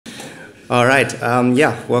All right,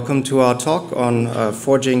 yeah, welcome to our talk on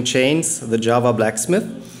forging chains, the Java Blacksmith.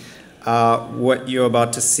 What you're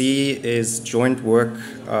about to see is joint work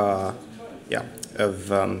of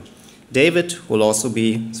David, who will also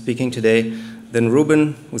be speaking today, then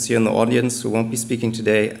Ruben, who's here in the audience, who won't be speaking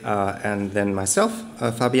today, and then myself,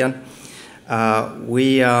 Fabian.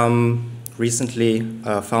 We recently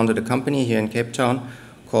founded a company here in Cape Town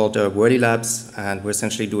called Wordy Labs, and we're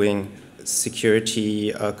essentially doing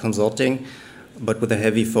security consulting, but with a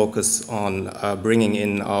heavy focus on bringing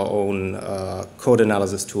in our own code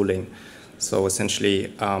analysis tooling. So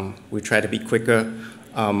essentially, we try to be quicker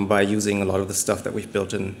by using a lot of the stuff that we've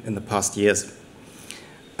built in the past years.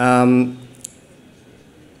 What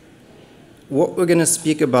we're going to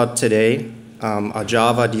speak about today are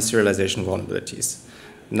Java deserialization vulnerabilities.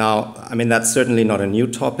 Now, I mean, that's certainly not a new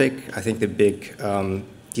topic. I think the big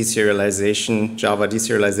deserialization, Java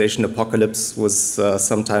deserialization apocalypse was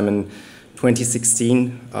sometime in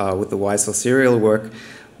 2016 with the YSL serial work.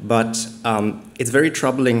 But it's very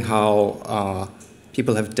troubling how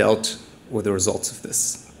people have dealt with the results of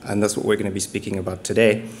this. And that's what we're going to be speaking about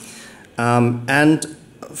today. And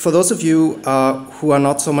for those of you who are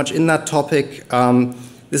not so much in that topic,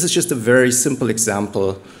 this is just a very simple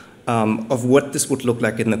example of what this would look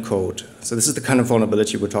like in the code. So this is the kind of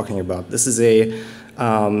vulnerability we're talking about. This is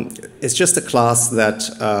it's just a class that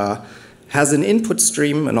has an input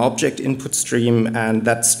stream, an object input stream, and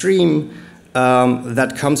that stream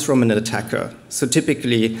that comes from an attacker. So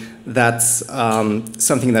typically, that's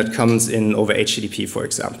something that comes in over HTTP, for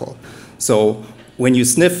example. So when you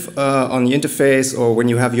sniff on the interface, or when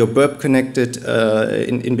you have your burp connected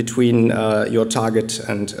in between your target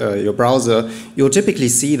and your browser, you'll typically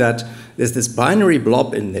see that there's this binary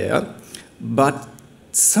blob in there, but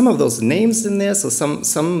some of those names in there, so some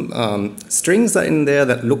strings are in there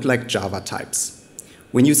that look like Java types.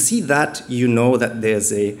 When you see that, you know that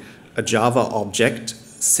there's a Java object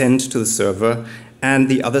sent to the server, and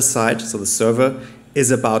the other side, so the server,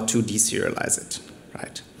 is about to deserialize it,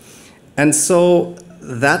 right? And so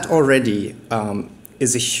that already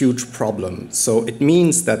is a huge problem. So it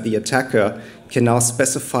means that the attacker can now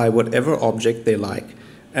specify whatever object they like,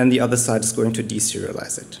 and the other side is going to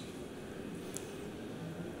deserialize it.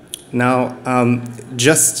 Now,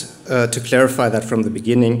 just to clarify that from the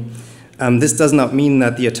beginning, this does not mean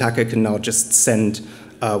that the attacker can now just send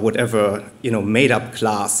whatever made-up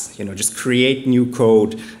class, just create new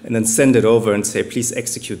code and then send it over and say, please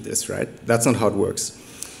execute this, right? That's not how it works.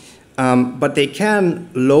 But they can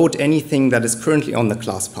load anything that is currently on the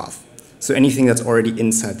class path, so anything that's already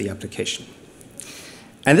inside the application.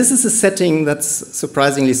 And this is a setting that's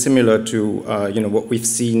surprisingly similar to what we've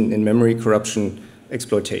seen in memory corruption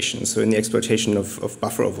exploitation, so in the exploitation of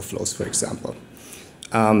buffer overflows, for example.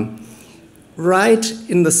 Right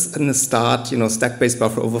in the start, stack-based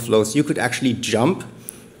buffer overflows, you could actually jump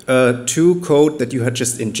to code that you had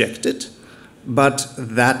just injected, but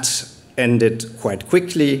that ended quite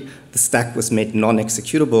quickly. The stack was made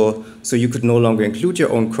non-executable, so you could no longer include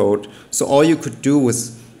your own code. So all you could do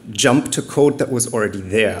was jump to code that was already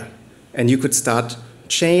there, and you could start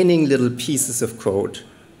chaining little pieces of code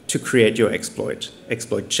to create your exploit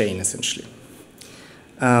chain, essentially.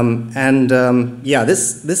 Yeah,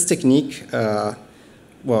 this technique,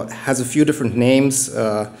 has a few different names.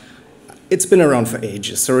 It's been around for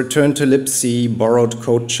ages. So return to libc, borrowed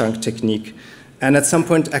code chunk technique. And at some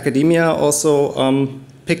point, academia also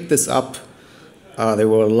picked this up. There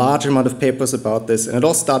were a large amount of papers about this. And it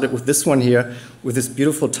all started with this one here, with this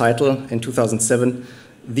beautiful title in 2007,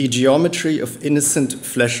 The Geometry of Innocent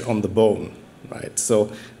Flesh on the Bone. Right?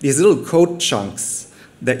 So these little code chunks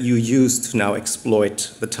that you use to now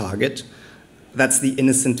exploit the target, that's the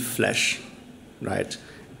innocent flesh, right?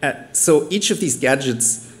 So each of these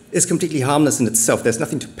gadgets is completely harmless in itself. There's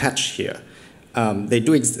nothing to patch here.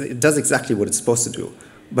 It does exactly what it's supposed to do.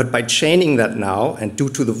 But by chaining that now, and due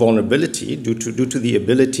to the vulnerability, due to the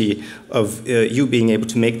ability of you being able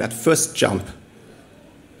to make that first jump,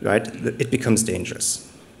 right, it becomes dangerous.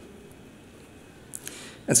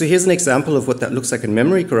 And so here's an example of what that looks like in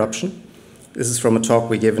memory corruption. This is from a talk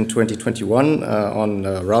we gave in 2021 on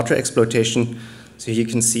router exploitation. So here you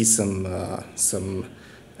can see some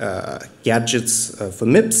gadgets for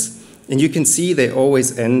MIPS. And you can see they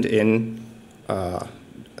always end in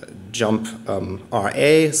jump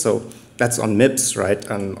RA. So that's on MIPS, right?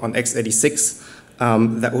 On x86,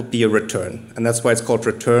 that would be a return. And that's why it's called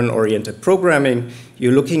return-oriented programming.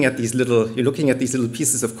 You're looking at these little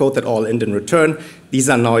pieces of code that all end in return. These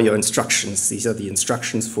are now your instructions. These are the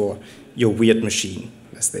instructions for your weird machine,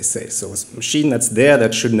 as they say. So it's a machine that's there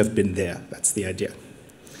that shouldn't have been there. That's the idea.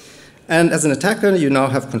 And as an attacker, you now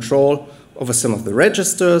have control over some of the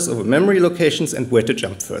registers, over memory locations, and where to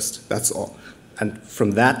jump first. That's all. And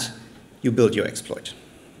from that, you build your exploit.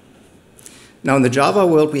 Now, in the Java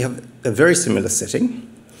world, we have a very similar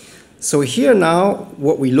setting. So here now,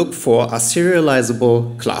 what we look for are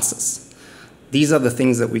serializable classes. These are the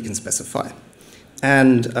things that we can specify.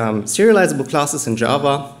 And serializable classes in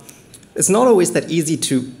Java, it's not always that easy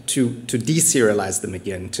to deserialize them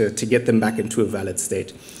again, to get them back into a valid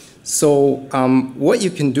state. So what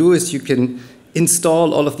you can do is you can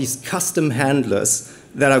install all of these custom handlers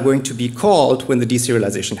that are going to be called when the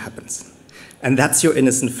deserialization happens. And that's your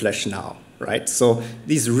innocent flesh now, right? So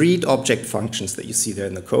these read object functions that you see there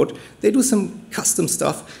in the code, they do some custom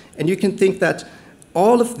stuff, and you can think that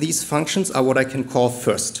all of these functions are what I can call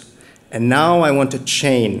first. And now I want to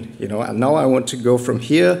chain, and now I want to go from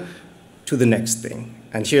here to the next thing.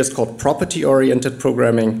 And here it's called property-oriented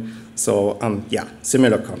programming. So yeah,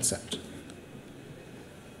 similar concept.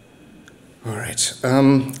 All right.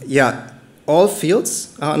 Yeah, all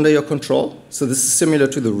fields are under your control. So this is similar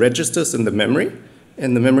to the registers in the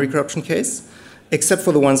memory corruption case, except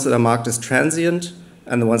for the ones that are marked as transient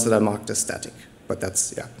and the ones that are marked as static. But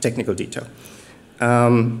that's, yeah, technical detail.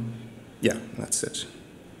 Yeah, that's it.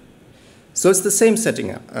 So it's the same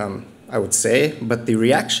setting, I would say, but the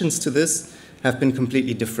reactions to this have been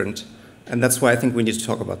completely different. And that's why I think we need to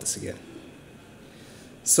talk about this again.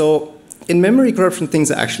 So in memory corruption,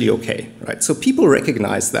 things are actually okay, right? So people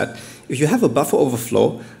recognize that if you have a buffer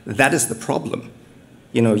overflow, that is the problem.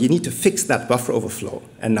 You need to fix that buffer overflow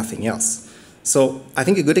and nothing else. So I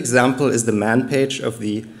think a good example is the man page of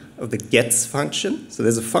the gets function. So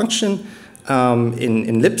there's a function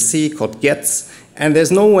in libc called gets, and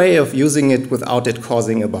there's no way of using it without it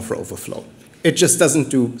causing a buffer overflow. It just doesn't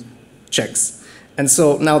do checks. And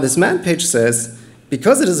so now this man page says,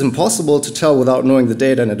 because it is impossible to tell without knowing the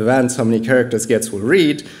data in advance how many characters gets will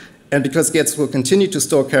read, and because gets will continue to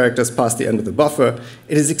store characters past the end of the buffer,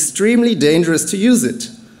 it is extremely dangerous to use it.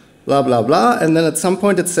 Blah, blah, blah. And then at some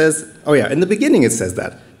point it says, oh yeah, in the beginning it says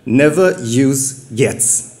that. Never use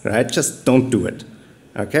gets, right? Just don't do it.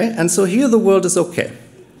 Okay? And so here the world is okay.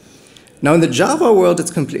 Now in the Java world,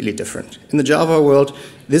 it's completely different. In the Java world,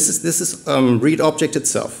 this is read object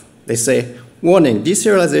itself. They say, warning,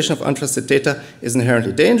 deserialization of untrusted data is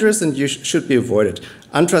inherently dangerous and should be avoided.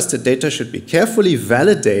 Untrusted data should be carefully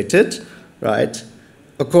validated, right,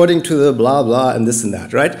 according to the blah, blah, and this and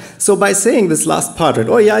that, right? So by saying this last part, right,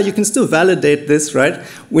 oh yeah, you can still validate this, right?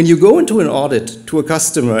 When you go into an audit to a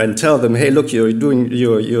customer and tell them, hey, look, you're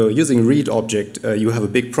using read object, you have a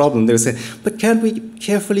big problem, they'll say, but can't we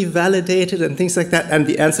carefully validate it and things like that? And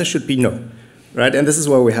the answer should be no, right? And this is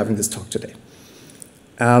why we're having this talk today.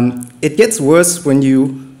 It gets worse when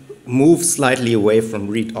you move slightly away from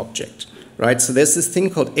read object, right? So there's this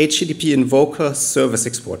thing called HTTP invoker service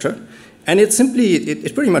exporter, and it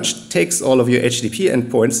pretty much takes all of your HTTP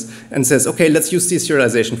endpoints and says, okay, let's use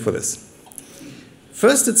deserialization for this.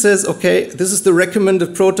 First it says, okay, this is the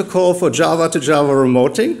recommended protocol for Java to Java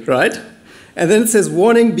remoting, right? And then it says,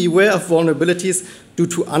 warning, beware of vulnerabilities due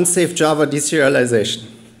to unsafe Java deserialization.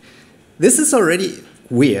 This is already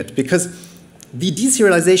weird because the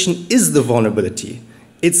deserialization is the vulnerability.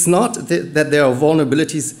 It's not that there are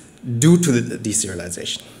vulnerabilities due to the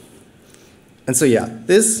deserialization. And so yeah,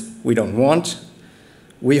 this we don't want.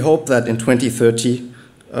 We hope that in 2030,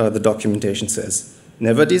 the documentation says,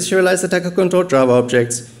 never deserialize attacker-controlled Java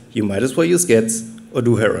objects. You might as well use gets or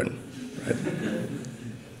do heroin. Right?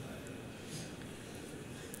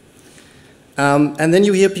 And then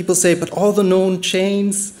you hear people say, but all the known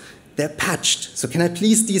chains, they're patched, so can I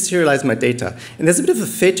please deserialize my data? And there's a bit of a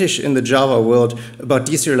fetish in the Java world about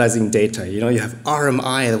deserializing data. You have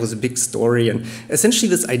RMI, that was a big story, and essentially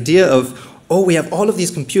this idea of, oh, we have all of these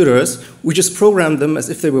computers, we just program them as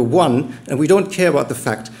if they were one, and we don't care about the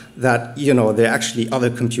fact that, they're actually other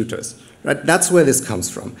computers. Right? That's where this comes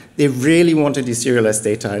from. They really want to deserialize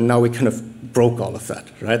data, and now we kind of broke all of that,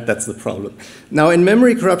 right? That's the problem. Now, in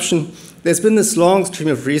memory corruption, there's been this long stream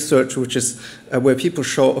of research which is where people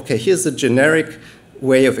show, okay, here's a generic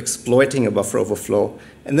way of exploiting a buffer overflow.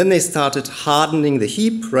 And then they started hardening the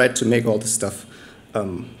heap, right, to make all the stuff,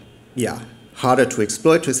 harder to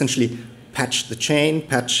exploit, to essentially patch the chain,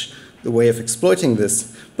 patch the way of exploiting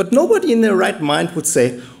this. But nobody in their right mind would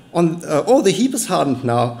say, oh, the heap is hardened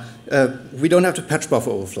now, we don't have to patch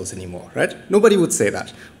buffer overflows anymore, right? Nobody would say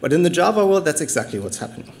that. But in the Java world, that's exactly what's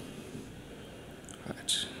happening.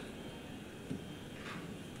 Right.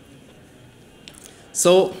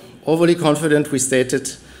 So, overly confident, we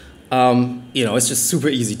stated, it's just super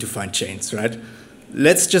easy to find chains, right?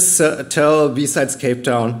 Let's just tell BSides Cape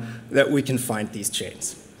Town that we can find these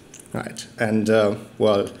chains, right? And,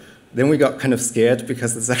 well, Then we got kind of scared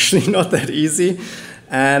because it's actually not that easy.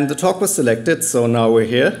 And the talk was selected, so now we're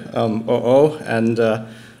here, and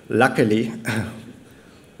luckily,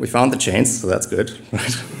 we found the chains, so that's good,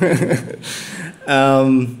 right?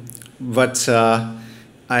 But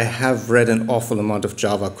I have read an awful amount of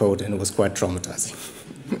Java code, and it was quite traumatizing.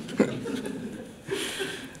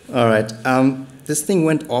 All right, this thing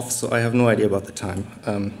went off, so I have no idea about the time.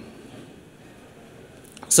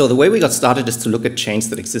 So the way we got started is to look at chains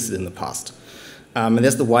that existed in the past. And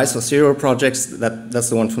there's the Wise for Zero projects, that's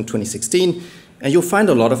the one from 2016. And you'll find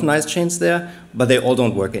a lot of nice chains there, but they all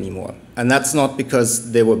don't work anymore. And that's not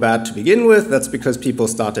because they were bad to begin with, that's because people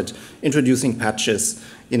started introducing patches,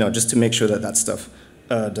 just to make sure that that stuff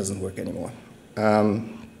doesn't work anymore.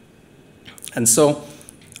 And so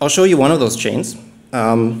I'll show you one of those chains,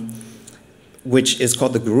 which is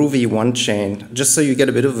called the Groovy One chain, just so you get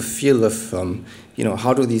a bit of a feel of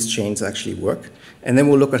how do these chains actually work. And then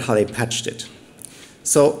we'll look at how they patched it.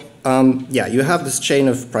 So you have this chain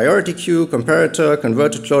of priority queue, comparator,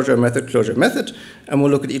 converted closure, method, and we'll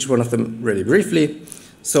look at each one of them really briefly.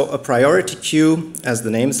 So a priority queue, as the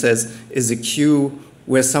name says, is a queue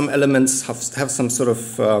where some elements have some sort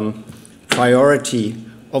of priority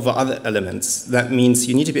over other elements. That means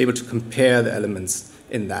you need to be able to compare the elements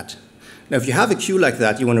in that. Now, if you have a queue like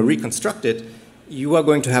that, you want to reconstruct it, you are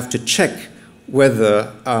going to have to check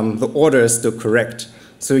whether the order is still correct.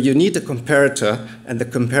 So you need a comparator, and the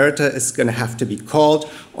comparator is going to have to be called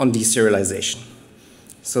on deserialization.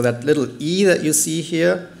 So that little E that you see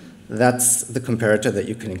here, that's the comparator that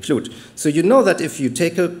you can include. So you know that if you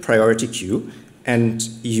take a priority queue and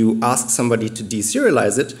you ask somebody to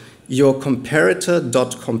deserialize it, your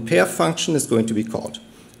comparator.compare function is going to be called.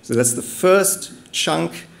 So that's the first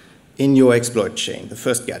chunk in your exploit chain, the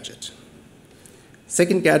first gadget.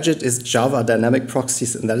 Second gadget is Java dynamic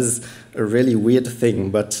proxies, and that is a really weird thing,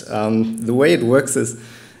 but the way it works is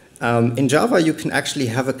in Java you can actually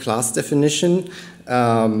have a class definition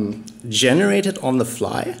generated on the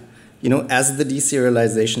fly, as the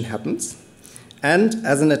deserialization happens. And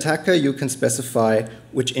as an attacker, you can specify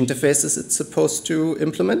which interfaces it's supposed to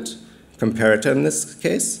implement, comparator in this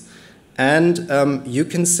case, and you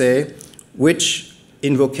can say which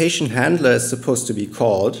invocation handler is supposed to be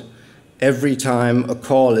called every time a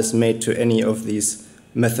call is made to any of these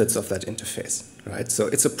methods of that interface, right? So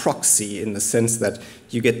it's a proxy in the sense that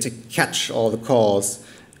you get to catch all the calls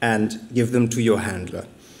and give them to your handler.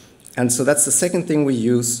 And so that's the second thing we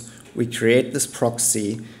use. We create this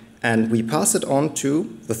proxy and we pass it on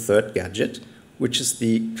to the third gadget, which is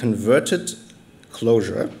the converted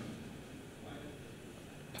closure.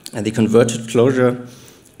 And the converted closure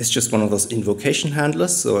is just one of those invocation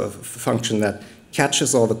handlers, so a function that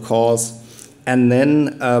catches all the calls, and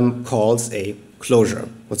then calls a closure.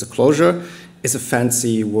 What's a closure? Is a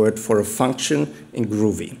fancy word for a function in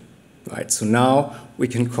Groovy, right? So now we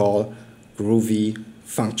can call Groovy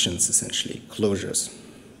functions, essentially, closures.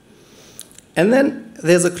 And then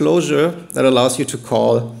there's a closure that allows you to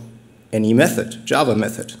call any method, Java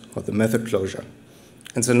method, or the method closure.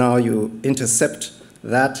 And so now you intercept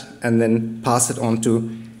that and then pass it on to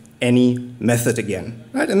any method again,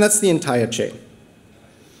 right? And that's the entire chain.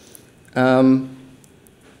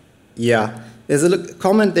 There's a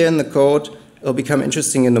comment there in the code. It'll become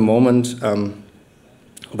interesting in a moment.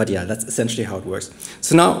 But yeah, that's essentially how it works.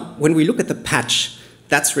 So now, when we look at the patch,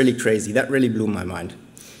 that's really crazy. That really blew my mind.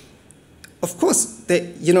 Of course,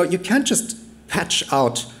 you can't just patch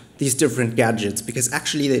out these different gadgets because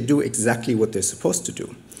actually they do exactly what they're supposed to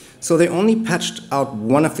do. So they only patched out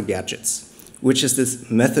one of the gadgets, which is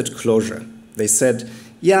this method closure. They said,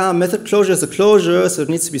 yeah, method closure is a closure, so it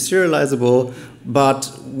needs to be serializable,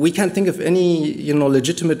 but we can't think of any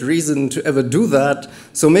legitimate reason to ever do that,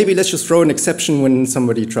 so maybe let's just throw an exception when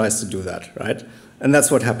somebody tries to do that, right? And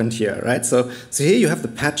that's what happened here, right? So here you have the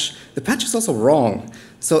patch. The patch is also wrong.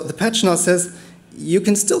 So the patch now says you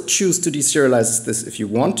can still choose to deserialize this if you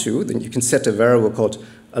want to. Then you can set a variable called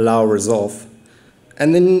allow resolve.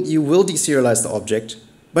 And then you will deserialize the object.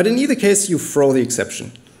 But in either case, you throw the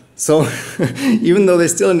exception. So even though they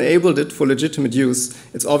still enabled it for legitimate use,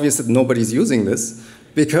 it's obvious that nobody's using this,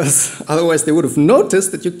 because otherwise they would have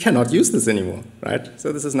noticed that you cannot use this anymore, right?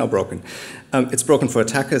 So this is now broken. It's broken for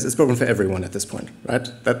attackers. It's broken for everyone at this point, right?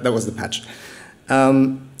 That was the patch.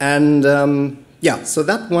 So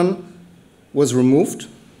that one was removed.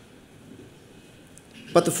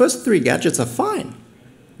 But the first three gadgets are fine.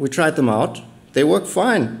 We tried them out. They work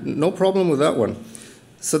fine. No problem with that one.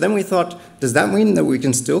 So then we thought, does that mean that we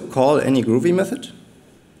can still call any Groovy method?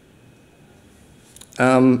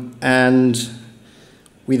 And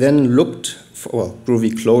we then looked for,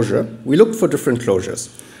 Groovy closure. We looked for different closures.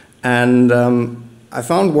 And I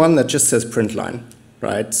found one that just says print line,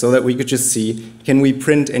 right? So that we could just see, can we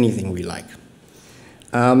print anything we like?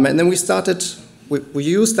 And then we started, we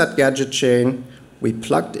used that gadget chain, we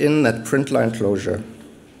plugged in that print line closure,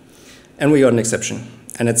 and we got an exception.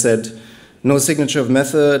 And it said, no signature of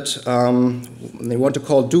method, they want to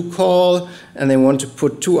call do call, and they want to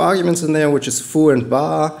put 2 arguments in there, which is foo and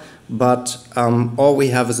bar, but all we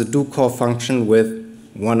have is a do call function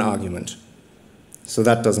with 1 argument. So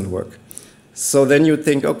that doesn't work. So then you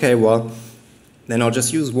think, okay, well, then I'll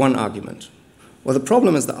just use 1 argument. Well, the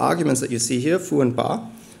problem is the arguments that you see here, foo and bar,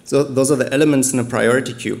 so those are the elements in a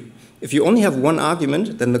priority queue. If you only have 1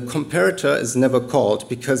 argument, then the comparator is never called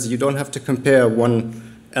because you don't have to compare 1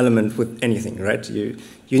 element with anything, right? You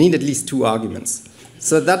need at least 2 arguments.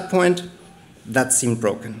 So at that point, that seemed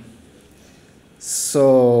broken.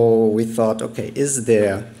 So we thought, okay, is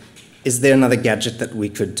there another gadget that we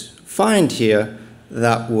could find here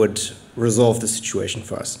that would resolve the situation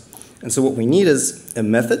for us? And so what we need is a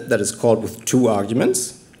method that is called with 2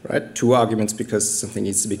 arguments, right? 2 arguments because something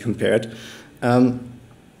needs to be compared,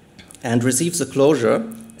 and receives a closure,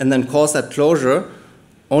 and then calls that closure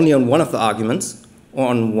only on one of the arguments or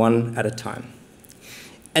on one at a time.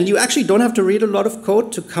 And you actually don't have to read a lot of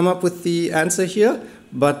code to come up with the answer here,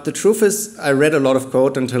 but the truth is I read a lot of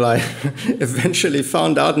code until I eventually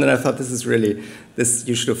found out, and then I thought this is really,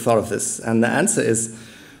 you should have thought of this. And the answer is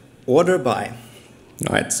order by.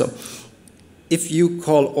 All right, so if you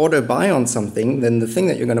call order by on something, then the thing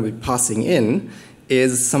that you're going to be passing in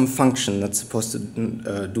is some function that's supposed to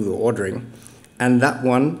do the ordering. And that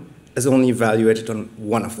one is only evaluated on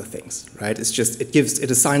one of the things, right? It's just, it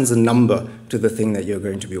assigns a number to the thing that you're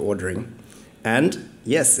going to be ordering. And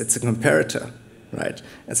yes, it's a comparator, right?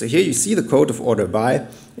 And so here you see the code of order by.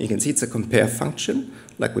 You can see it's a compare function,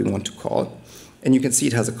 like we want to call. And you can see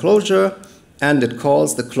it has a closure, and it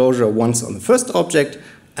calls the closure once on the first object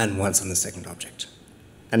and once on the second object.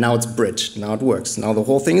 And now it's bridged, now it works. Now the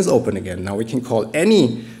whole thing is open again. Now we can call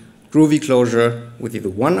any groovy closure with either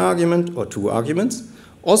 1 argument or 2 arguments.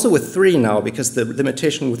 Also with 3 now, because the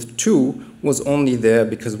limitation with 2 was only there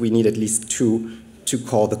because we need at least 2 to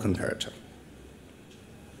call the comparator.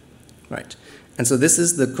 Right. And so this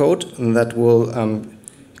is the code that will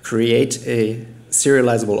create a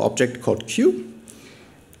serializable object called Q.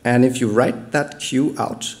 And if you write that Q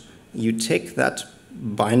out, you take that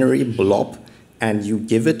binary blob and you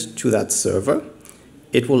give it to that server,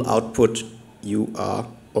 it will output you are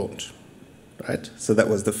owned, right? So that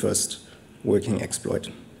was the first working exploit.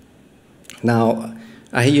 Now,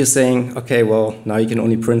 I hear you saying, okay, well, now you can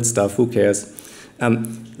only print stuff, who cares?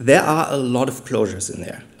 There are a lot of closures in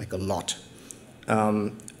there, like a lot.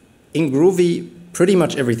 In Groovy, pretty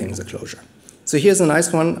much everything is a closure. So here's a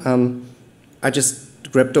nice one. I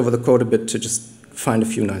just grabbed over the code a bit to just find a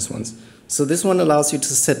few nice ones. So this one allows you to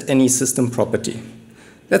set any system property.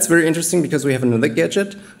 That's very interesting because we have another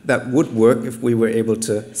gadget that would work if we were able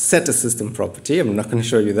to set a system property. I'm not going to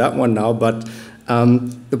show you that one now, but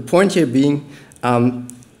the point here being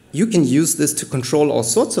you can use this to control all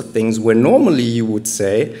sorts of things where normally you would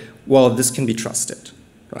say, well, this can be trusted,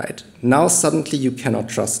 right? Now suddenly you cannot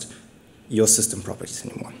trust your system properties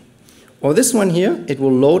anymore. Or this one here, it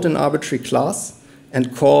will load an arbitrary class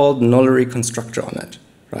and call the nullary constructor on it.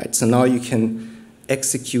 Right, so now you can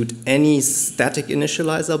execute any static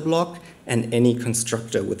initializer block and any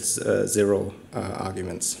constructor with 0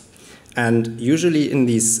 arguments. And usually in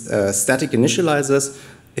these static initializers,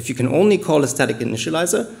 if you can only call a static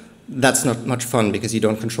initializer, that's not much fun because you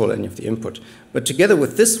don't control any of the input. But together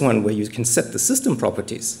with this one where you can set the system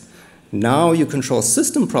properties, now you control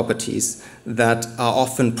system properties that are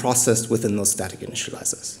often processed within those static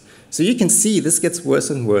initializers. So you can see this gets worse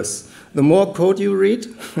and worse. The more code you read,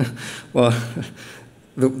 well,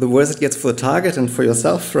 the worse it gets for the target and for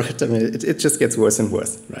yourself, right? I mean, it just gets worse and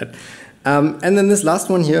worse, right? And then this last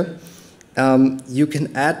one here, you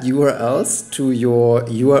can add URLs to your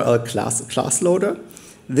URL class loader.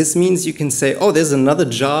 This means you can say, oh, there's another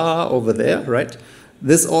jar over there, right?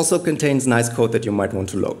 This also contains nice code that you might want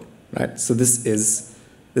to load, right? So this is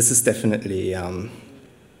definitely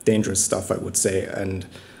dangerous stuff, I would say, and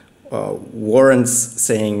warrants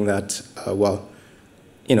saying that, well,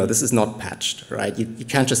 you know, this is not patched, right? You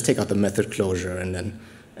can't just take out the method closure and then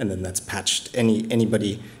that's patched.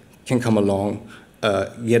 Anybody can come along,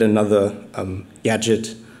 get another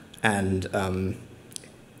gadget, and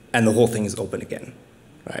the whole thing is open again,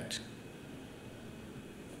 right?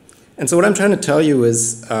 And so what I'm trying to tell you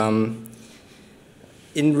is, well,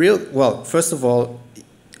 first of all,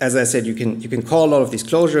 as I said, you can call a lot of these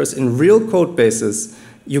closures. In real code bases,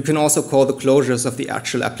 you can also call the closures of the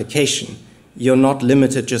actual application you're not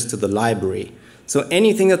limited just to the library. So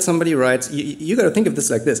anything that somebody writes, you got to think of this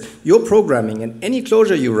like this. You're programming, and any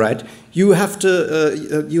closure you write, you have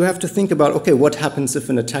to think about, okay, what happens if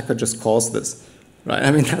an attacker just calls this? Right?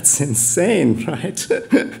 I mean, that's insane, right?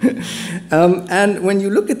 And when you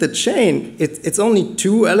look at the chain, it's only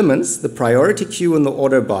two elements, the priority queue and the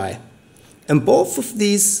order by. And both of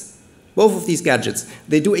these gadgets,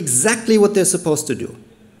 they do exactly what they're supposed to do.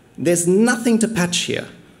 There's nothing to patch here.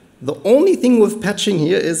 The only thing with patching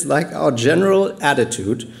here is like our general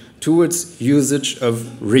attitude towards usage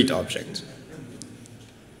of read object.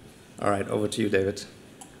 All right, over to you, David.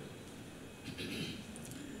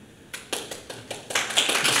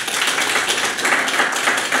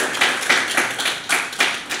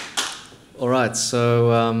 All right,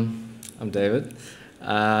 so I'm David,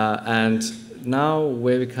 and now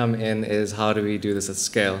where we come in is how do we do this at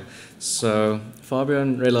scale. So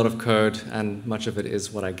Fabian read a lot of code, and much of it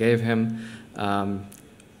is what I gave him,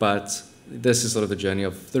 but this is sort of the journey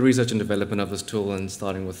of the research and development of this tool, and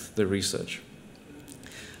starting with the research.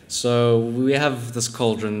 So we have this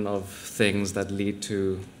cauldron of things that lead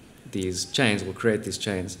to these chains, will create these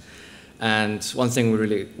chains. And one thing we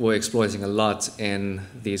really were exploiting a lot in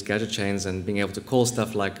these gadget chains and being able to call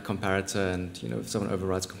stuff like comparator and, if someone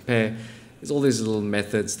overrides compare, is all these little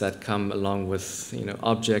methods that come along with,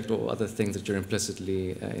 object or other things that you're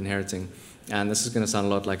implicitly inheriting. And this is going to sound a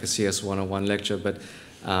lot like a CS 101 lecture, but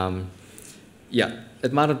yeah,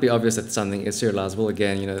 it might not be obvious that something is serializable.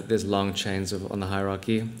 Again, there's long chains on the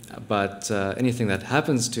hierarchy, but anything that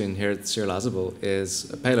happens to inherit serializable is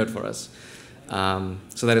a payload for us.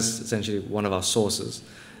 So that is essentially one of our sources.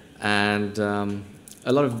 And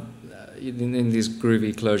a lot of, in these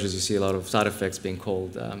groovy closures, you see a lot of side effects being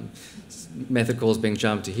called, method calls being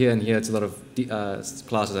jumped to here and here. It's a lot of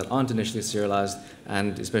classes that aren't initially serialized,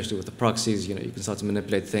 and especially with the proxies, you can start to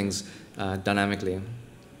manipulate things dynamically.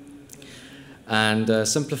 And a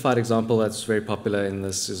simplified example that's very popular in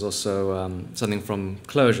this is also something from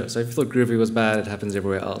closure. So if you thought groovy was bad, it happens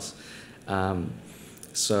everywhere else.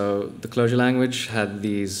 So the closure language had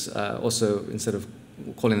these, also instead of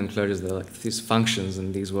calling them closures, they're like these functions,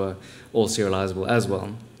 and these were all serializable as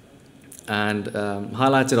well. And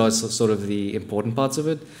highlighted are sort of the important parts of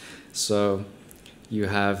it. So you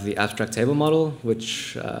have the abstract table model,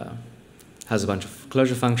 which has a bunch of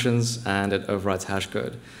closure functions, and it overrides hash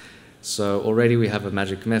code. So already we have a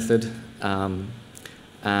magic method,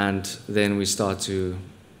 and then we start to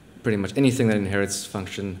pretty much anything that inherits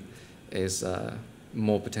function is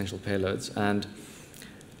more potential payloads. And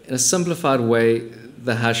in a simplified way,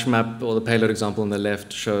 the hash map or the payload example on the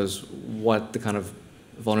left shows what the kind of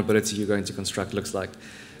vulnerability you're going to construct looks like.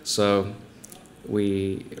 So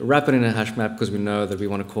we wrap it in a hash map because we know that we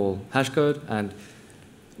want to call hash code, and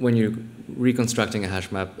when you're reconstructing a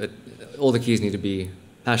hash map, all the keys need to be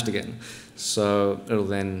hashed again. So it'll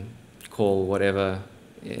then call whatever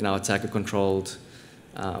in our attacker-controlled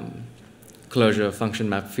closure function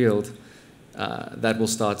map field that will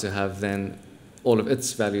start to have then all of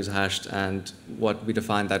its values hashed, and what we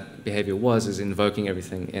defined that behavior was is invoking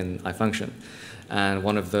everything in iFunction. And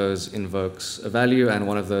one of those invokes a value, and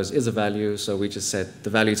one of those is a value, so we just set the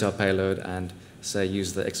value to our payload and say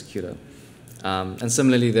use the executor. And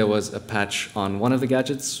similarly, there was a patch on one of the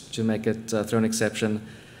gadgets to make it throw an exception,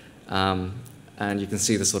 and you can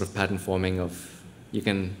see the sort of pattern forming of you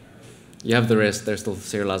have the rest, they're still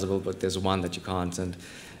serializable, but there's one that you can't, and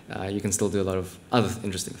you can still do a lot of other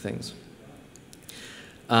interesting things.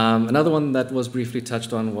 Another one that was briefly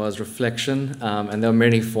touched on was reflection, and there are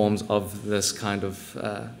many forms of this kind of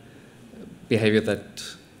behavior that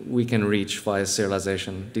we can reach via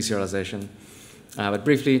serialization, deserialization. But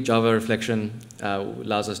briefly, Java reflection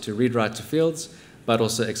allows us to read-write to fields, but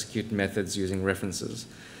also execute methods using references.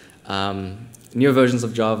 Newer versions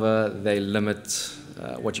of Java, they limit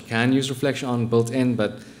what you can use reflection on built in,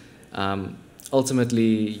 but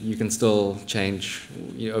ultimately, you can still change.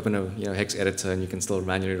 You open a hex editor, and you can still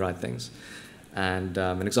manually write things. And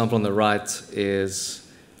an example on the right is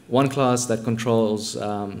one class that controls,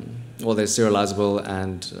 well, they're serializable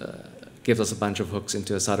and gives us a bunch of hooks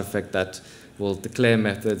into a side effect that will declare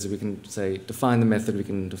methods. We can say define the method, we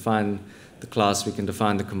can define the class, we can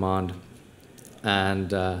define the command, and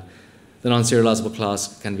the non-serializable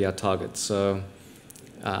class can be our target. So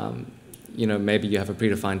maybe you have a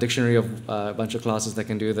predefined dictionary of a bunch of classes that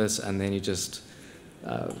can do this, and then you just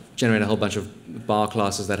generate a whole bunch of bar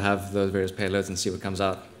classes that have those various payloads and see what comes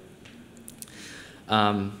out.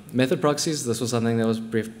 Method proxies, this was something that was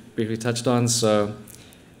briefly touched on, so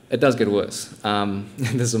it does get worse.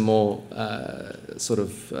 There's a more sort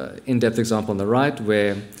of in-depth example on the right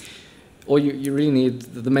where or you really need,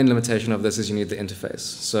 the main limitation of this is you need the interface.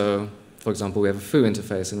 So, for example, we have a foo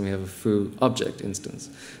interface and we have a foo object instance.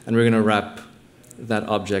 And we're going to wrap that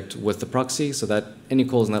object with the proxy so that any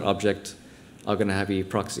calls in that object are going to be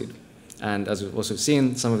proxied. And as we've also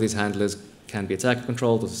seen, some of these handlers can be attacker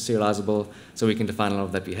controlled or serializable, so we can define a lot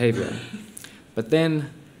of that behavior. But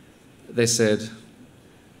then they said,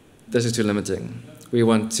 this is too limiting. We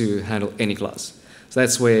want to handle any class. So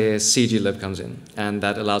that's where cglib comes in, and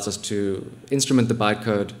that allows us to instrument the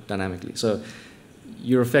bytecode dynamically. So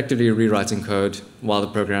you're effectively rewriting code while the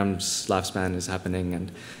program's lifespan is happening,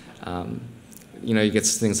 and you get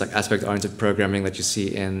things like aspect-oriented programming that you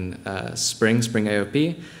see in Spring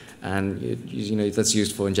AOP, and that's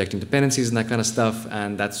used for injecting dependencies and that kind of stuff,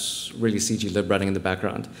 and that's really cglib running in the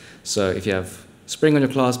background. So if you have Spring on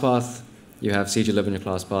your class path, you have cglib in your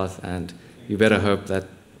class path, and you better hope that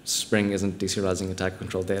Spring isn't deserializing attacker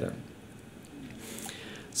control data.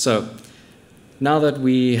 So now that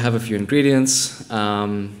we have a few ingredients,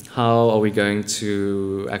 how are we going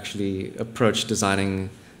to actually approach designing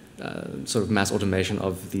sort of mass automation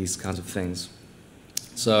of these kinds of things?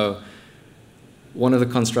 So one of the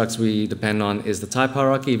constructs we depend on is the type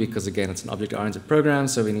hierarchy, because again, it's an object-oriented program,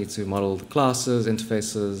 so we need to model the classes,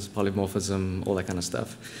 interfaces, polymorphism, all that kind of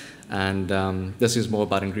stuff. And this is more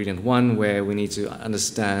about ingredient one, where we need to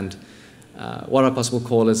understand what our possible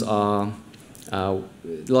callers are. A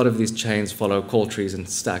lot of these chains follow call trees and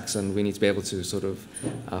stacks, and we need to be able to sort of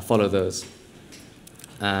follow those.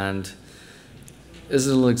 And this is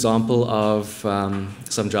a little example of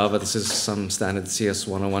some Java. This is some standard CS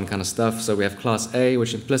 101 kind of stuff. So we have class A,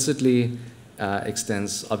 which implicitly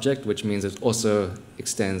extends object, which means it also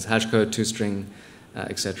extends hashcode, toString,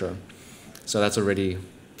 etc. So that's already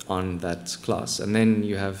on that class. And then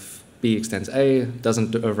you have B extends A,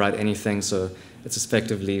 doesn't override anything, so it's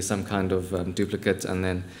effectively some kind of duplicate, and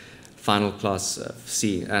then final class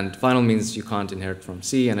C. And final means you can't inherit from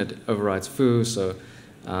C, and it overrides foo, so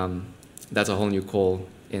that's a whole new call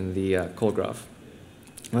in the call graph.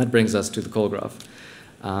 And that brings us to the call graph.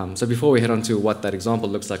 So before we head on to what that example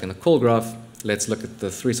looks like in the call graph, let's look at the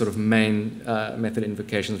three sort of main method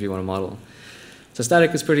invocations we want to model. So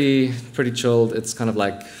static is pretty chilled. It's kind of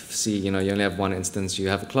like C, you only have one instance. You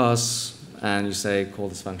have a class, and you say, call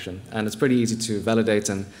this function. And it's pretty easy to validate,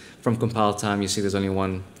 and from compile time, you see there's only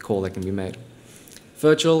one call that can be made.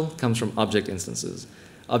 Virtual comes from object instances.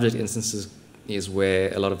 Object instances is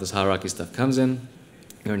where a lot of this hierarchy stuff comes in.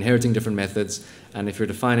 You're inheriting different methods, and if you're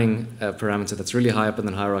defining a parameter that's really high up in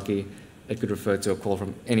the hierarchy, it could refer to a call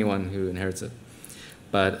from anyone who inherits it.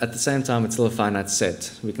 But at the same time, it's still a finite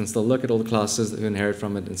set. We can still look at all the classes who inherit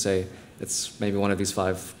from it and say it's maybe one of these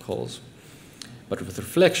 5 calls. But with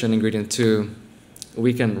reflection, ingredient 2,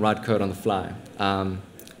 we can write code on the fly.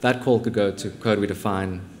 That call could go to code we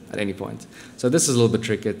define at any point. So this is a little bit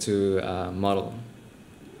trickier to model.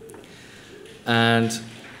 And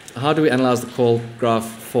how do we analyze the call graph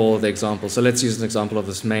for the example? So let's use an example of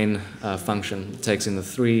this main function. It takes in the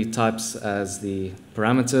 3 types as the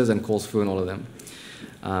parameters and calls foo in all of them.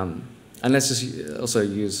 And let's just also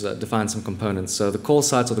define some components. So the call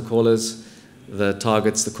sites are the callers, the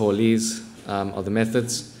targets, the callees are the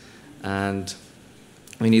methods, and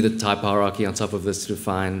we need the type hierarchy on top of this to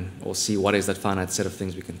define or see what is that finite set of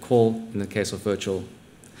things we can call in the case of virtual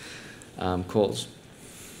calls.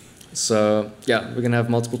 So yeah, we're going to have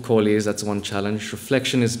multiple callees. That's one challenge.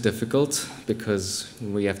 Reflection is difficult because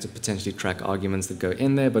we have to potentially track arguments that go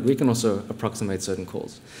in there, but we can also approximate certain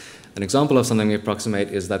calls. An example of something we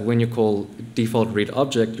approximate is that when you call default read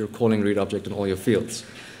object, you're calling read object in all your fields.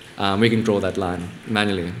 We can draw that line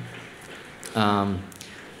manually. And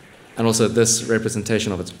also this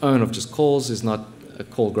representation of its own of just calls is not a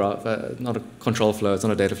call graph, not a control flow, it's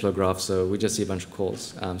not a data flow graph, so we just see a bunch of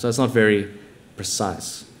calls. So it's not very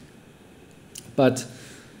precise. But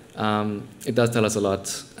it does tell us a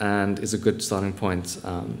lot and is a good starting point.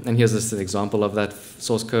 And here's just an example of that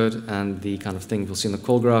source code and the kind of thing we'll see in the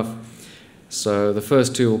call graph. So the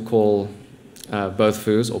first 2 will call both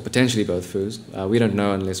foos, or potentially both foos. We don't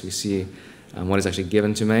know unless we see what is actually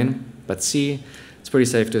given to main. But C, it's pretty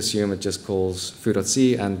safe to assume it just calls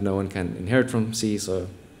foo.c, and no one can inherit from C. So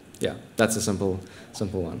yeah, that's a simple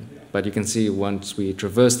one. But you can see once we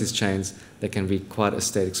traverse these chains, there can be quite a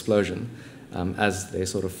state explosion as they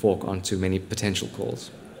sort of fork onto many potential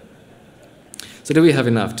calls. So do we have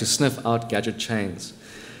enough to sniff out gadget chains?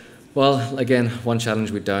 Well, again, one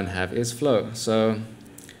challenge we don't have is flow. So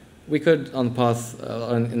we could, on the path,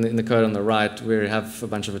 in the code on the right, we have a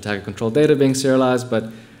bunch of attacker control data being serialized,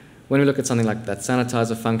 but when we look at something like that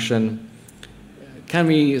sanitizer function, can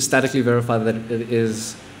we statically verify that it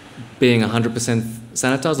is being 100%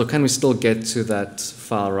 sanitized, or can we still get to that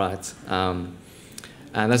file right? And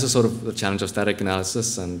that's just sort of the challenge of static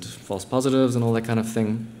analysis and false positives and all that kind of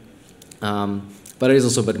thing. But it is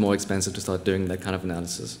also a bit more expensive to start doing that kind of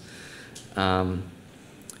analysis.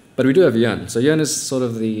 But we do have Yearn. So Yearn is sort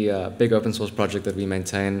of the big open source project that we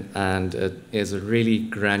maintain, and it is a really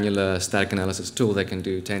granular static analysis tool that can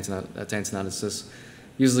do taint analysis.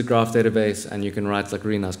 Uses a graph database, and you can write like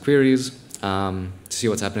really nice queries to see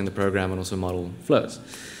what's happening in the program and also model flows.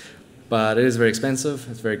 But it is very expensive.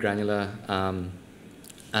 It's very granular.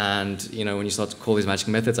 And when you start to call these magic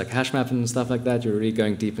methods like hash map and stuff like that, you're really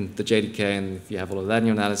going deep into the JDK, and if you have all of that in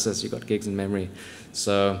your analysis, you've got gigs in memory.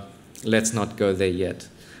 So let's not go there yet.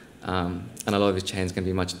 And a lot of these chains can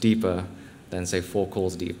be much deeper than, say, 4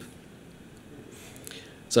 calls deep.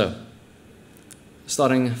 So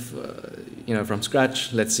starting from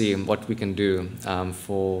scratch, let's see what we can do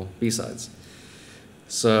for BSides.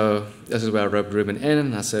 So this is where I roped Ruben in,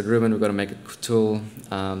 and I said, Ruben, we've got to make a tool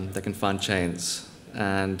that can find chains.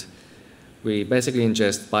 And we basically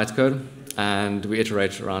ingest bytecode, and we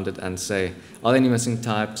iterate around it and say, are there any missing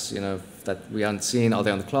types, that we haven't seen? Are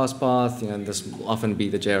they on the class path? This will often be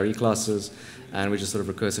the JRE classes, and we just sort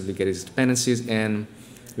of recursively get these dependencies in.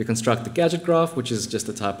 We construct the gadget graph, which is just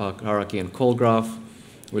the type hierarchy and call graph.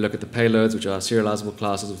 We look at the payloads, which are serializable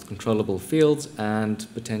classes with controllable fields and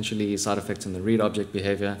potentially side effects in the read object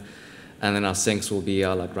behavior. And then our sinks will be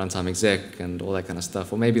our like runtime exec and all that kind of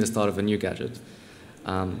stuff, or maybe the start of a new gadget.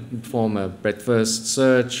 Perform a breadth-first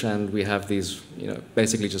search, and we have these,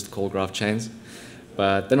 basically just call graph chains.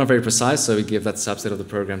 But they're not very precise, so we give that subset of the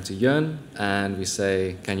program to Yearn, and we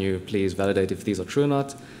say, can you please validate if these are true or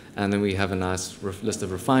not? And then we have a nice list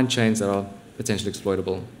of refined chains that are potentially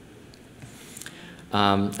exploitable.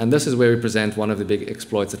 And this is where we present one of the big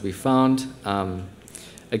exploits that we found.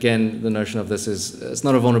 Again, the notion of this is, it's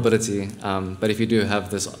not a vulnerability, but if you do have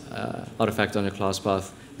this artifact on your class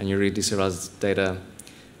path and you read deserialized data,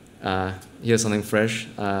 here's something fresh.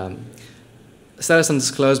 Status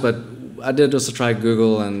undisclosed, but I did also try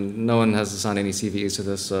Google, and no one has assigned any CVEs to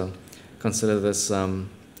this, so consider this a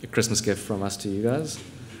Christmas gift from us to you guys.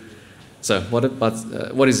 So what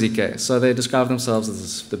is ZK? So they describe themselves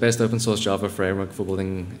as the best open source Java framework for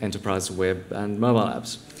building enterprise web and mobile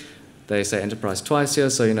apps. They say enterprise twice here,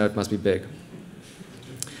 so it must be big.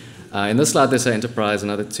 In this slide, they say enterprise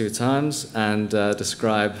another 2 times and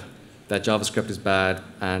describe that JavaScript is bad,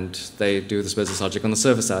 and they do this business logic on the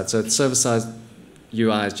server side. So the server side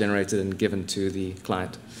UI is generated and given to the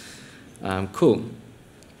client. Cool.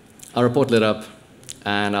 Our report lit up,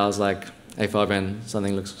 and I was like, hey, Fabian,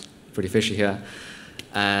 something looks pretty fishy here.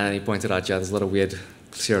 And he pointed out, yeah, there's a lot of weird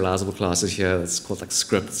serializable classes here that's called like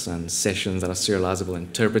scripts and sessions that are serializable,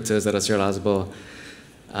 interpreters that are serializable.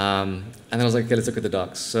 And then I was like, okay, let's look at the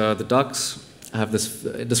docs. So the docs have this,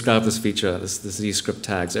 describe this feature, these script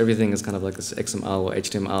tags. Everything is kind of like this XML or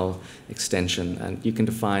HTML extension, and you can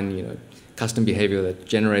define, custom behavior that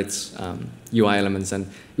generates UI elements. And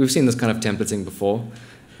we've seen this kind of templating before,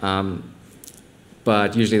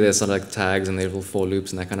 but usually there's sort of like tags and little for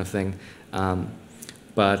loops and that kind of thing.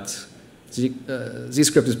 But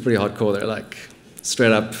ZScript is pretty hardcore. They're like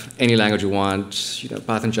straight up any language you want,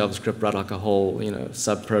 Python, JavaScript, write like a whole,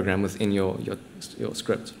 sub-program within your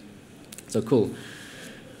script. So cool.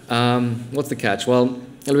 What's the catch? Well,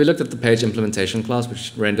 we looked at the page implementation class,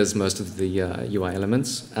 which renders most of the UI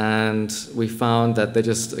elements, and we found that they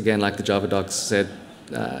just, again, like the Java docs said,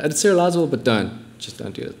 it's serializable, but just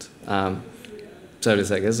don't do it. Totally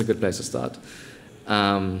say, it's a good place to start.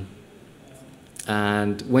 And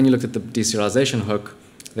when you looked at the deserialization hook,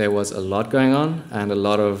 there was a lot going on and a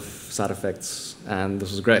lot of side effects, and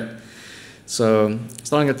this was great. So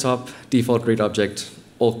starting at top, default read object,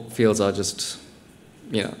 all fields are just,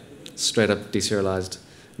 straight up deserialized,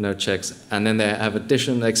 no checks. And then they have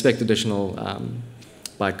they expect additional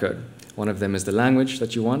bytecode. One of them is the language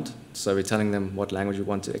that you want. So we're telling them what language you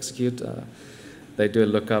want to execute. They do a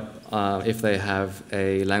lookup if they have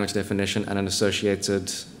a language definition and an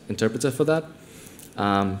associated interpreter for that.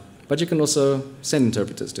 But you can also send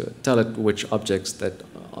interpreters to it. Tell it which objects that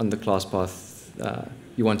on the class path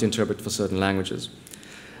you want to interpret for certain languages.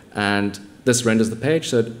 And this renders the page,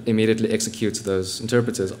 so it immediately executes those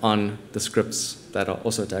interpreters on the scripts that are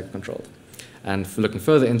also tag controlled. And for looking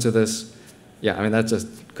further into this, that's just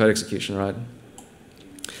code execution, right?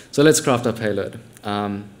 So let's craft our payload.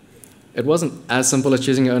 It wasn't as simple as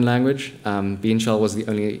choosing your own language. Bean Shell was the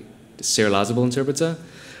only serializable interpreter,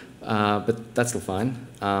 but that's still fine.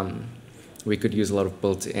 We could use a lot of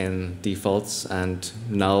built-in defaults and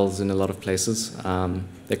nulls in a lot of places.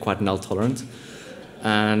 They're quite null tolerant.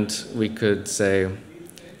 And we could say,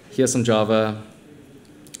 here's some Java.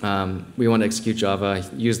 We want to execute Java.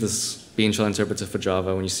 Use this bean shell interpreter for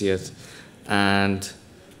Java when you see it. And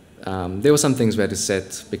there were some things we had to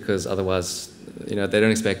set because otherwise, they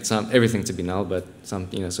don't expect everything to be null, but so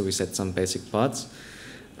we set some basic parts.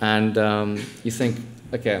 And you think,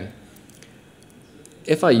 okay,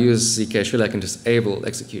 if I use ZK, surely I can disable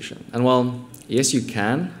execution. And well, yes, you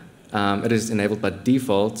can. It is enabled by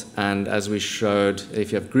default, and as we showed,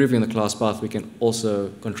 if you have Groovy in the class path, we can also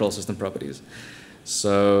control system properties.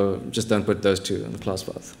 So just don't put those two in the class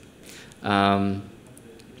path.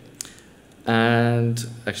 And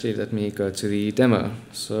actually, let me go to the demo.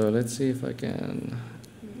 So let's see if I can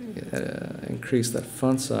increase that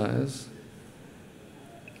font size.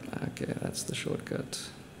 Okay, that's the shortcut.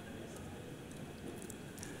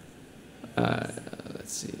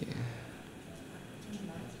 Let's see.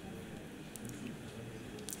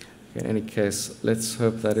 In any case, let's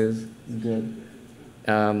hope that is good.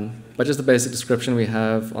 But just the basic description we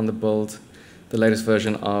have on the build, the latest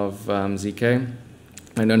version of ZK.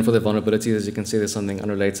 And known for their vulnerabilities, as you can see, there's something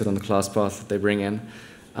unrelated on the class path that they bring in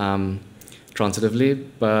transitively.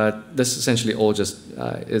 But this essentially all just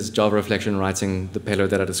is Java reflection writing the payload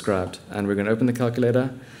that I described. And we're going to open the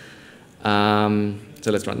calculator.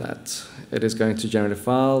 So let's run that. It is going to generate a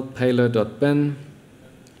file, payload.bin.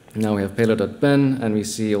 Now we have payload.bin, and we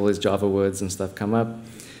see all these Java words and stuff come up,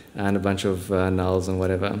 and a bunch of nulls and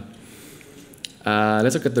whatever.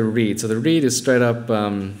 Let's look at the read. So the read is straight up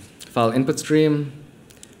file input stream,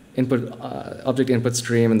 object input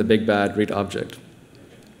stream, and the big bad read object.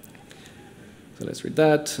 So let's read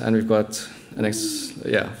that, and we've got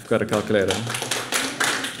we've got a calculator.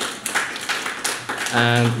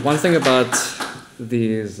 And one thing about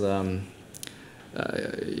these,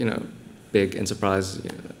 big enterprise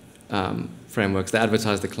frameworks, they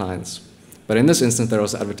advertise the clients. But in this instance, they're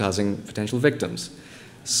also advertising potential victims.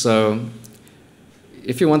 So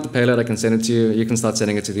if you want the payload, I can send it to you. You can start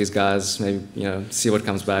sending it to these guys, maybe, see what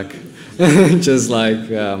comes back. Just like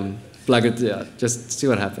plug it, just see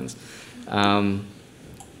what happens. So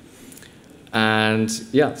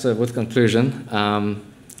with conclusion,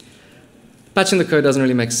 patching the code doesn't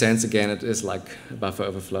really make sense. Again, it is like a buffer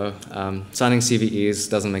overflow. Signing CVEs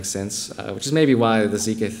doesn't make sense, which is maybe why the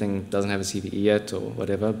ZK thing doesn't have a CVE yet or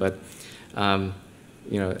whatever. But one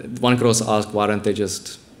could also ask, why don't they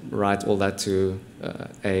just write all that to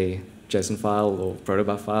a JSON file or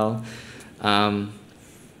protobuf file?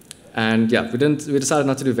 We decided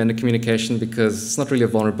not to do vendor communication because it's not really a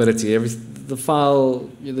vulnerability. The file,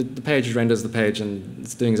 the page renders the page and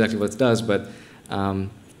it's doing exactly what it does, but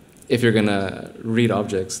if you're going to read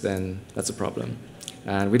objects, then that's a problem.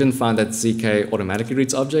 And we didn't find that ZK automatically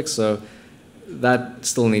reads objects, so that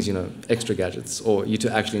still needs extra gadgets, or you to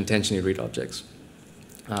actually intentionally read objects.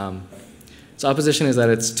 So our position is that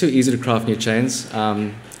it's too easy to craft new chains,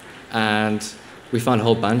 and we found a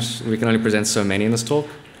whole bunch. We can only present so many in this talk.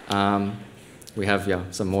 We have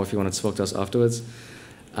some more if you want to talk to us afterwards.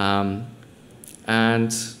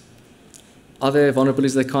 And are there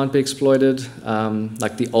vulnerabilities that can't be exploited,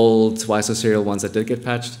 like the old YSO serial ones that did get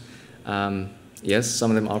patched? Yes,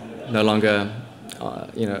 some of them are no longer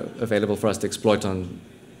available for us to exploit on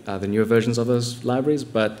the newer versions of those libraries,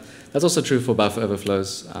 but that's also true for buffer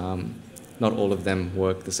overflows. Not all of them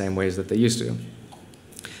work the same ways that they used to.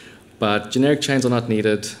 But generic chains are not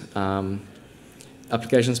needed.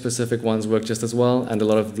 Application-specific ones work just as well, and a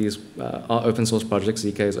lot of these are open source projects.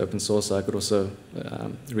 ZK is open source, so I could also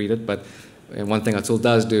read it. But one thing our tool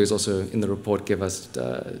does do is also in the report give us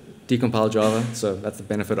decompile Java. So that's the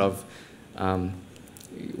benefit of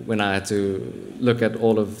when I had to look at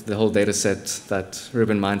all of the whole data set that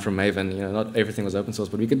Ruben mined from Maven. Not everything was open source,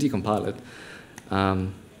 but we could decompile it.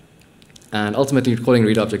 And ultimately, calling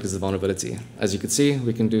read object is a vulnerability. As you could see,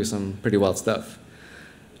 we can do some pretty wild stuff.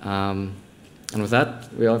 And with that,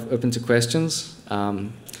 we are open to questions.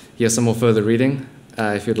 Here's some more further reading,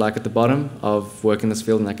 if you'd like, at the bottom of work in this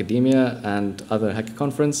field in academia and other hacker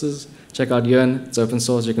conferences. Check out Yearn. It's open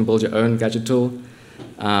source. You can build your own gadget tool.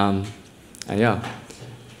 And yeah,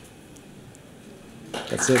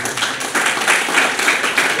 that's it.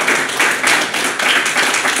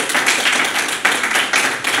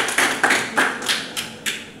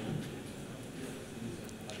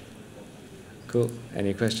 Cool.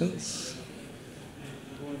 Any questions?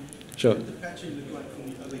 Sure. The patching look like from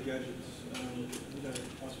the other gadgets?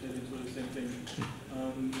 Ask Fabian sort of the same thing.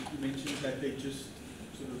 You mentioned that they just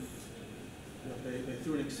sort of they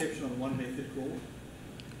threw an exception on one method call.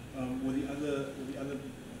 Were the other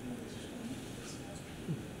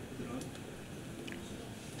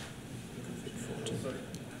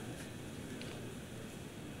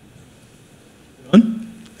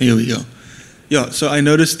Here we go. Yeah, so I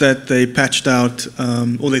noticed that they patched out,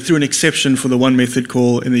 or they threw an exception for the one method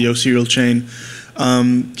call in the Yo serial chain.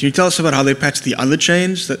 Can you tell us about how they patched the other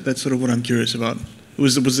chains? That's sort of what I'm curious about.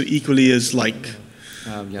 Was it equally as like...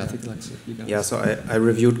 Yeah, I think you can. Yeah, so I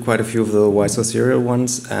reviewed quite a few of the YSO serial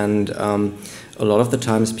ones, and a lot of the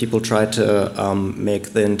times people try to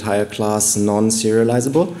make the entire class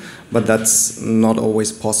non-serializable, but that's not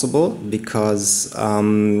always possible because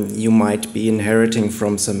you might be inheriting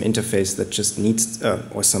from some interface that just needs,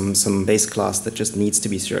 or some base class that just needs to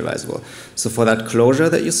be serializable. So for that closure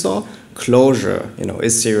that you saw, closure,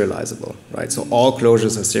 is serializable, right? So all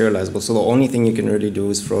closures are serializable. So the only thing you can really do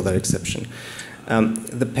is throw that exception.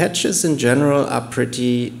 The patches in general are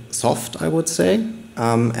pretty soft, I would say,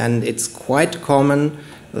 and it's quite common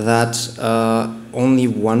that only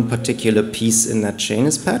one particular piece in that chain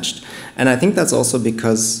is patched. And I think that's also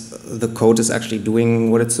because the code is actually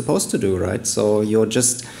doing what it's supposed to do, right? So you're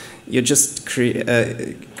just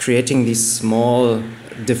creating these small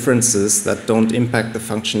differences that don't impact the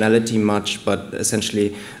functionality much, but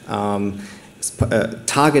essentially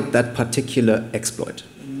target that particular exploit.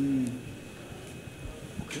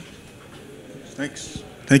 Thanks.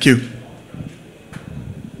 Thank you.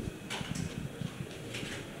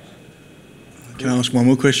 Can I ask one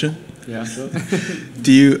more question? Yeah, sure.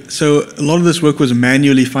 So a lot of this work was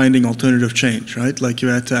manually finding alternative chains, right? Like you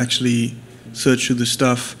had to actually search through the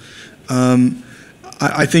stuff.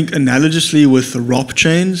 I think analogously with the ROP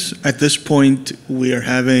chains, at this point we are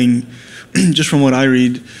having, just from what I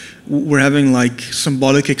read, we're having like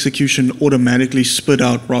symbolic execution automatically spit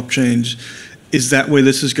out ROP chains. Is that where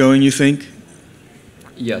this is going, you think?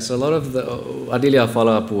 Yeah, so a lot of ideally our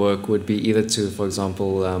follow-up work would be either to, for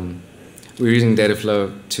example, we're using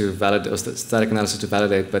Dataflow to validate, or static analysis to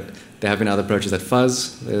validate, but there have been other approaches that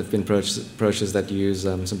fuzz. There have been approaches that use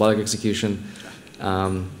symbolic execution.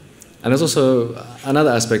 And there's also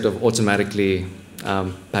another aspect of automatically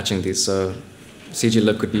patching these. So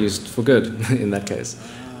CGLib could be used for good in that case.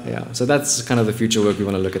 Yeah, so that's kind of the future work we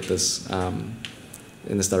want to look at this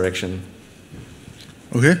in this direction.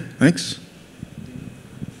 Okay, thanks.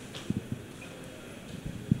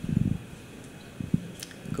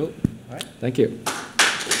 Cool. All right. Thank you.